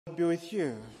Be with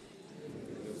you.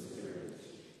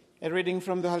 A reading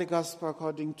from the Holy Gospel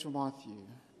according to Matthew.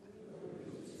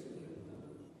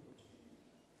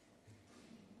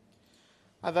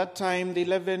 At that time, the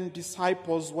 11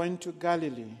 disciples went to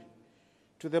Galilee,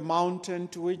 to the mountain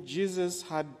to which Jesus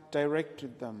had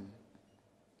directed them.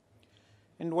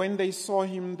 And when they saw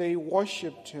him, they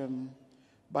worshipped him,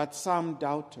 but some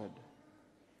doubted.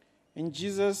 And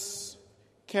Jesus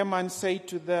came and said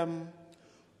to them,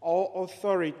 "All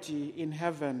authority in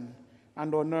heaven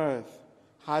and on earth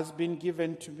has been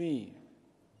given to me.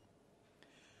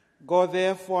 Go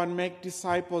therefore and make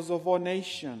disciples of all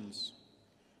nations,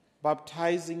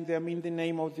 baptizing them in the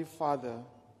name of the Father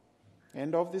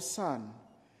and of the Son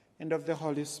and of the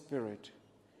Holy Spirit,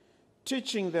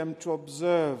 teaching them to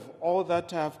observe all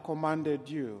that I have commanded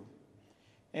you.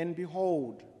 And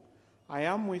behold, I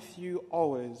am with you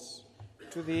always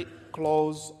to the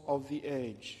close of the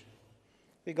age."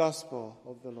 The Gospel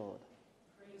of the Lord.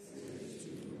 Praise to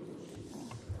you.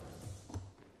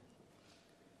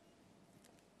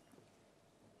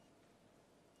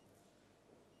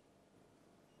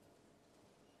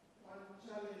 One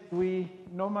challenge we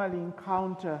normally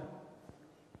encounter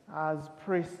as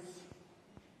priests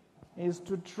is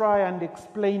to try and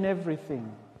explain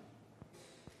everything.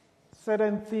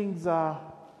 Certain things are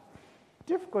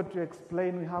difficult to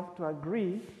explain, we have to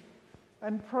agree,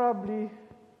 and probably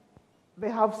they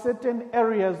have certain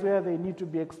areas where they need to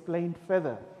be explained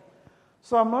further.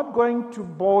 So I'm not going to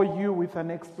bore you with an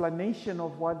explanation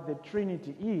of what the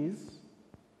Trinity is.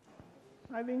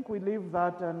 I think we leave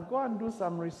that and go and do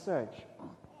some research.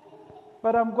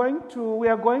 But we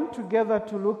are going together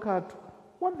to look at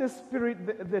what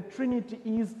the Trinity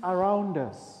is around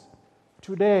us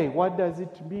today. What does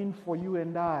it mean for you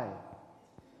and I?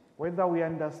 Whether we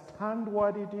understand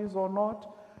what it is or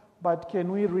not, but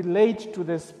can we relate to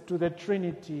the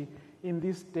Trinity in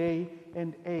this day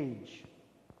and age?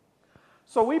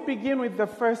 So we begin with the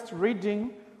first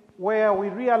reading where we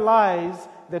realize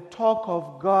the talk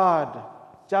of God,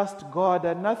 just God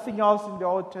and nothing else in the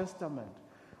Old Testament.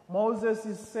 Moses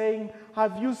is saying,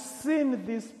 "Have you seen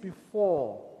this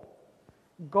before?"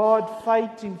 God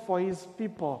fighting for his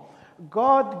people.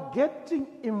 God getting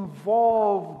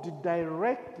involved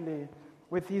directly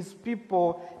with his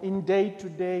people in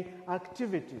day-to-day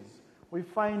activities. We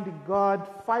find God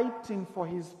fighting for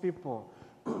his people,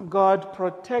 God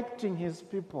protecting his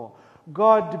people,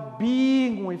 God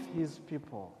being with his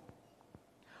people.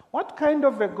 What kind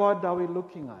of a God are we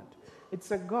looking at?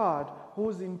 It's a God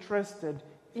who's interested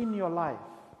in your life,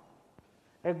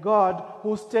 a God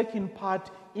who's taking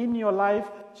part in your life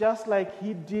just like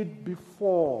he did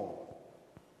before.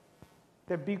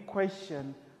 The big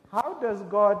question, how does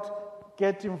God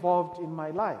get involved in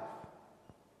my life?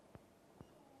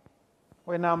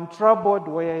 When I'm troubled,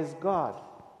 where is God?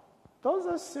 Those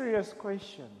are serious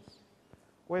questions.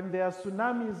 When there are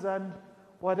tsunamis and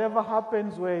whatever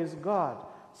happens, where is God?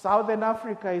 Southern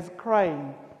Africa is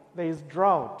crying, there is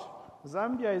drought.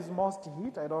 Zambia is most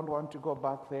hit. I don't want to go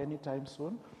back there anytime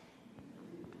soon.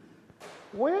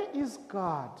 Where is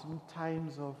God in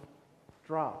times of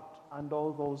drought and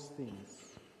all those things?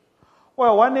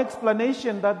 Well, one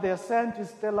explanation that the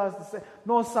scientists tell us is,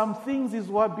 no, some things is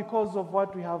because of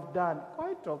what we have done.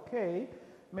 Quite okay.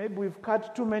 Maybe we've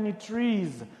cut too many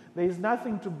trees. There is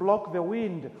nothing to block the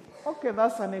wind. Okay,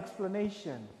 that's an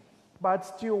explanation. But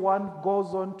still one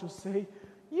goes on to say,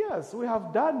 yes, we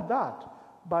have done that.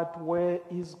 But where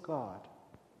is God?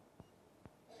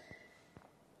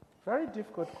 Very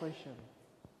difficult question.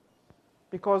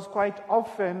 Because quite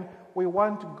often we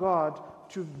want God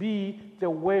to be the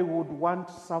way we would want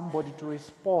somebody to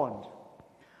respond.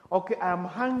 Okay, I'm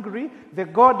hungry. The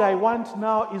God I want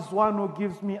now is one who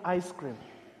gives me ice cream.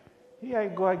 Here I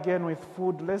go again with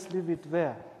food. Let's leave it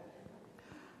there.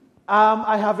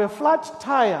 I have a flat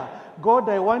tire. God,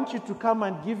 I want you to come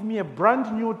and give me a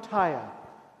brand new tire.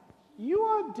 You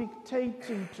are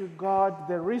dictating to God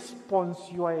the response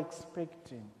you are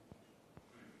expecting.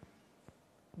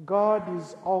 God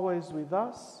is always with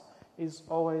us, is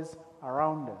always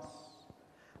around us.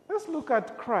 Let's look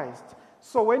at Christ.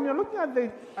 So when you're looking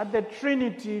at the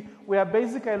Trinity, we are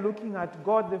basically looking at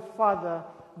God the Father,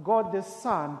 God the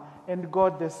Son, and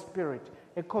God the Spirit.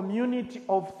 A community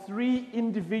of three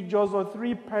individuals or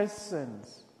three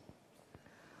persons.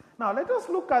 Now let us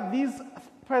look at these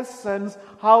persons,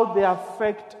 how they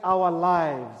affect our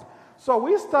lives. So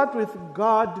we start with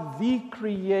God the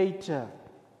Creator.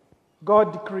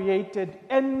 God created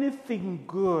anything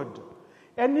good.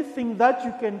 Anything that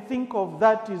you can think of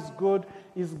that is good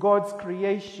is God's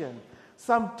creation.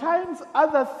 Sometimes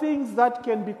other things that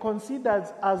can be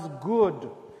considered as good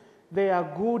they are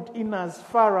good in as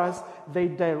far as they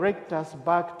direct us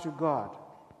back to God.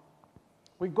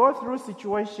 We go through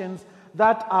situations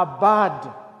that are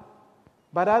bad,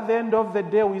 but at the end of the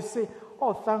day we say,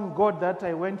 oh, thank God that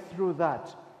I went through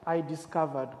that. I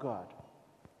discovered God.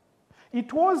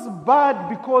 It was bad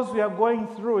because we are going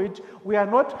through it. We are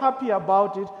not happy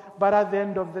about it, but at the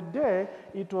end of the day,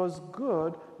 it was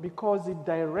good because it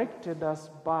directed us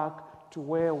back to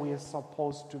where we are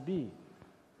supposed to be.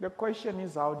 The question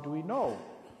is, how do we know?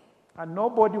 And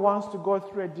nobody wants to go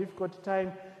through a difficult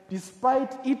time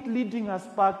despite it leading us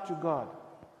back to God.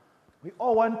 We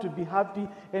all want to be happy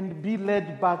and be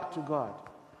led back to God.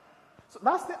 So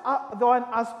that's the one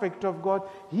aspect of God.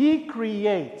 He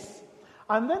creates.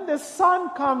 And then the Son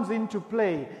comes into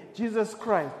play, Jesus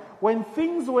Christ. When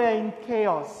things were in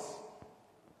chaos,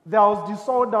 there was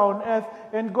disorder on earth,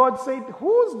 and God said,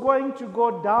 who's going to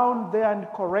go down there and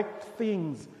correct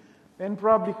things? Then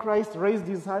probably Christ raised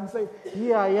his hand and said,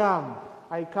 here I am.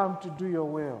 I come to do your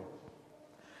will.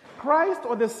 Christ,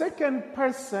 or the second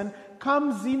person,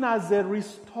 comes in as a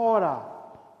restorer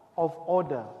of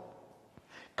order.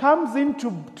 Comes in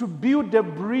to build a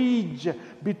bridge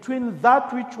between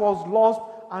that which was lost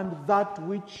and that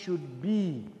which should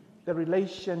be, the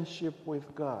relationship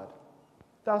with God.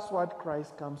 That's what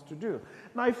Christ comes to do.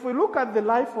 Now, if we look at the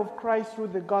life of Christ through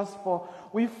the gospel,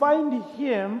 we find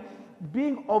him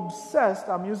being obsessed,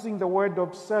 I'm using the word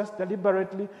obsessed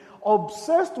deliberately,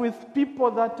 obsessed with people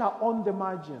that are on the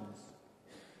margins.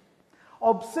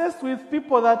 Obsessed with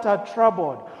people that are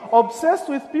troubled. Obsessed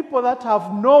with people that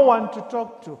have no one to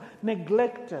talk to.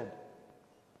 Neglected.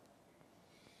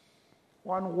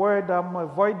 One word, I'm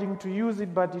avoiding to use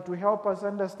it, but it will help us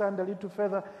understand a little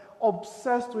further.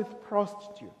 Obsessed with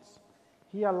prostitutes.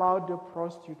 He allowed a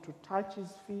prostitute to touch his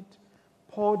feet,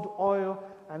 poured oil,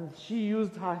 and she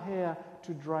used her hair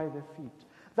to dry the feet.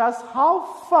 That's how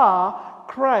far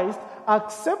Christ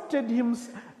accepted him,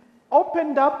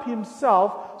 opened up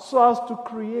himself so as to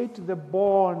create the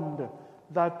bond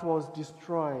that was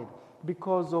destroyed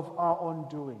because of our own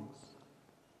doings.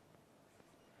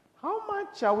 How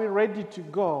much are we ready to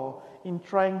go in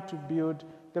trying to build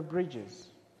the bridges?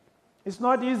 It's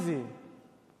not easy.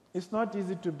 It's not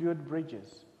easy to build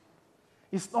bridges.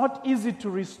 It's not easy to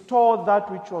restore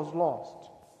that which was lost.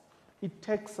 It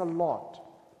takes a lot.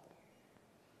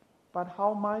 But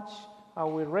how much are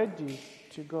we ready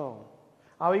to go?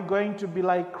 Are we going to be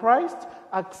like Christ,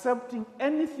 accepting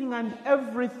anything and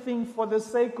everything for the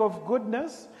sake of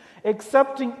goodness,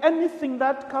 accepting anything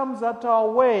that comes at our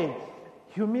way,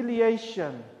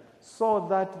 humiliation, so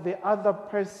that the other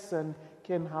person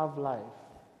can have life?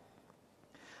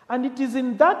 And it is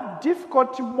in that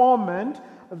difficult moment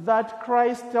that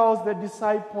Christ tells the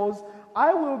disciples,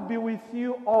 I will be with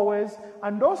you always.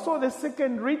 And also the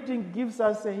second reading gives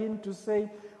us a hint to say,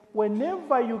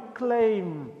 whenever you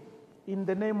claim in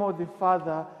the name of the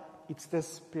Father, it's the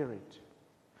Spirit.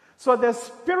 So the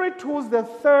Spirit, who's the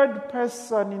third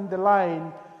person in the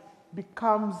line,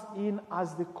 becomes in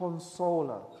as the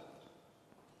consoler,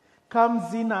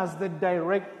 comes in as the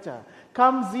director,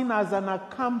 comes in as an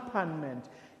accompaniment.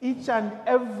 Each and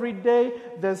every day,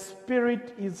 the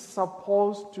Spirit is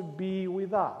supposed to be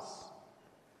with us.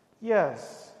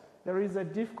 Yes, there is a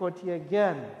difficulty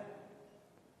again.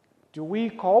 Do we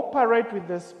cooperate with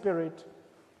the Spirit?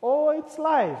 Oh, it's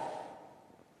life.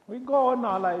 We go on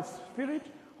our life. Spirit,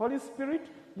 Holy Spirit,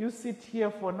 you sit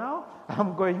here for now.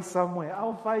 I'm going somewhere.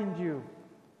 I'll find you.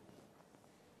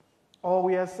 Or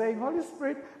we are saying, Holy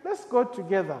Spirit, let's go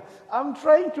together. I'm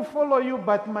trying to follow you,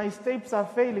 but my steps are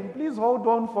failing. Please hold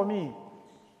on for me.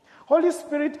 Holy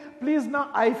Spirit, please, now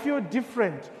I feel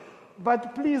different,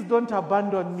 but please don't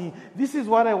abandon me. This is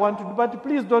what I want to do, but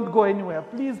please don't go anywhere.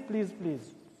 Please, please, please.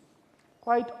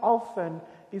 Quite often,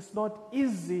 it's not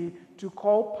easy to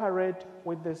cooperate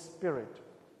with the Spirit.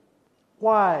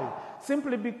 Why?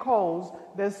 Simply because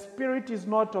the Spirit is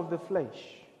not of the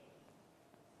flesh.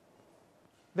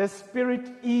 The Spirit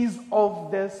is of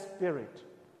the Spirit.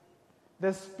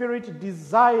 The Spirit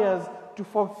desires to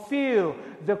fulfill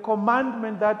the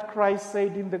commandment that Christ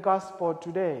said in the gospel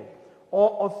today.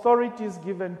 All authority is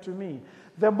given to me.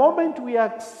 The moment we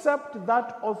accept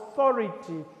that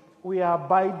authority, we are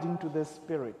abiding to the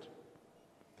Spirit.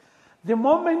 The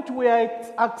moment we are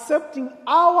accepting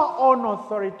our own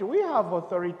authority, we have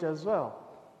authority as well.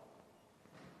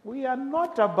 We are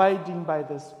not abiding by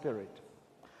the Spirit.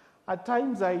 At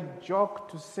times I joke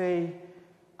to say,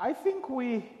 I think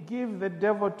we give the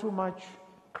devil too much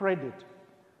credit.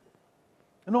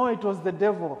 No, it was the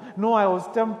devil. No, I was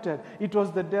tempted. It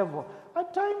was the devil.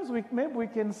 At times maybe we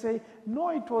can say, no,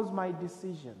 it was my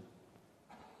decision.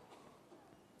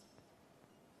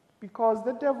 Because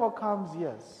the devil comes,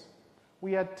 yes.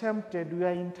 We are tempted, we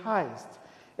are enticed.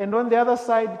 And on the other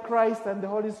side, Christ and the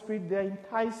Holy Spirit, they are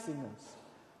enticing us.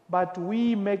 But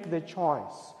we make the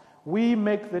choice. We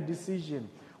make the decision.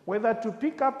 Whether to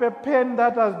pick up a pen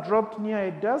that has dropped near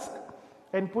a desk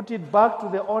and put it back to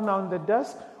the owner on the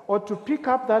desk, or to pick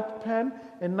up that pen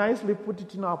and nicely put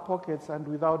it in our pockets and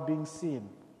without being seen.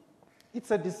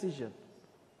 It's a decision.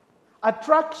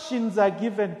 Attractions are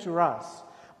given to us.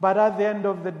 But at the end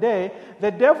of the day,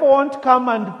 the devil won't come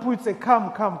and say,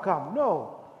 come.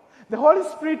 No. The Holy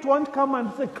Spirit won't come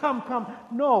and say, come.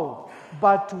 No.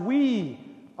 But we,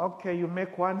 okay, you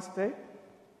make one step.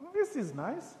 This is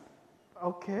nice.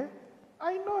 Okay.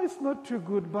 I know it's not too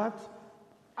good, but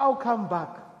I'll come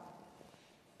back.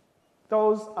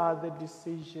 Those are the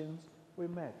decisions we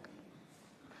make.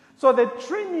 So the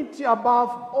Trinity, above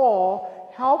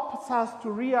all, helps us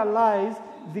to realize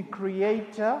the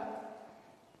Creator,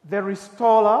 the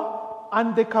Restorer,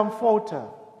 and the Comforter.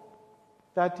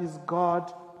 That is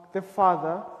God the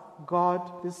Father,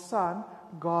 God the Son,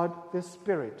 God the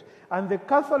Spirit. And the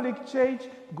Catholic Church,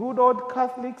 good old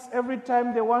Catholics, every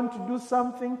time they want to do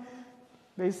something,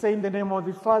 they say in the name of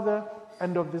the Father,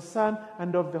 and of the Son,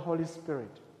 and of the Holy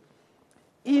Spirit.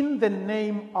 In the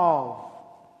name of.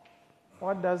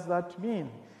 What does that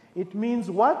mean? It means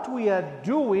what we are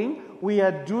doing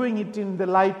it in the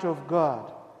light of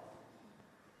God.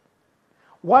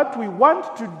 What we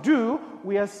want to do,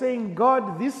 we are saying,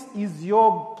 God, this is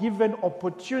your given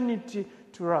opportunity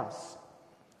to us.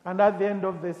 And at the end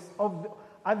of this,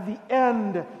 at the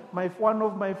end, one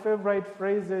of my favorite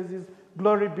phrases is,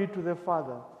 glory be to the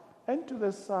Father, and to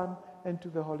the Son, and to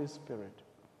the Holy Spirit.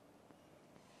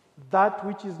 That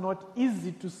which is not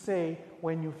easy to say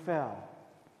when you fail.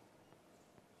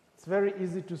 It's very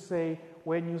easy to say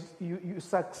when you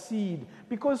succeed,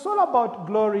 because it's all about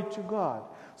glory to God.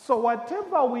 So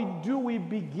whatever we do, we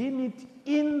begin it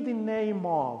in the name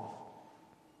of.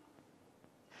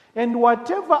 And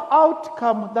whatever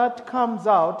outcome that comes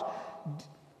out,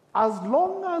 as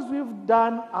long as we've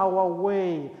done our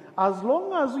way, as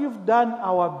long as we've done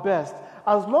our best,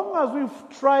 as long as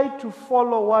we've tried to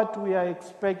follow what we are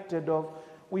expected of,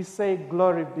 we say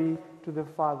glory be to the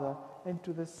Father and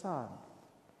to the Son.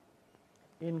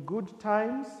 In good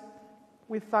times,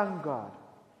 we thank God.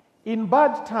 In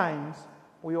bad times,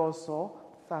 we also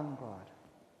thank God.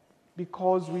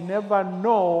 Because we never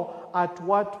know at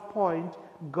what point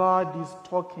God is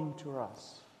talking to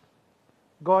us.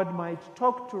 God might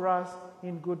talk to us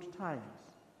in good times.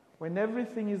 When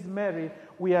everything is merry,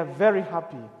 we are very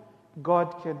happy.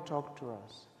 God can talk to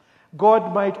us.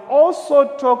 God might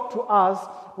also talk to us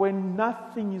when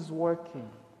nothing is working.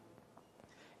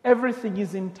 Everything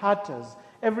is in tatters.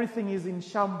 Everything is in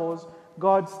shambles.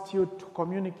 God still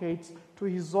communicates to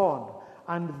His own.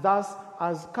 And thus,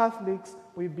 as Catholics,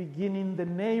 we begin in the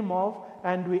name of,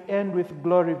 and we end with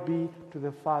glory be to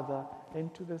the Father,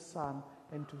 and to the Son,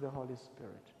 and to the Holy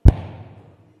Spirit.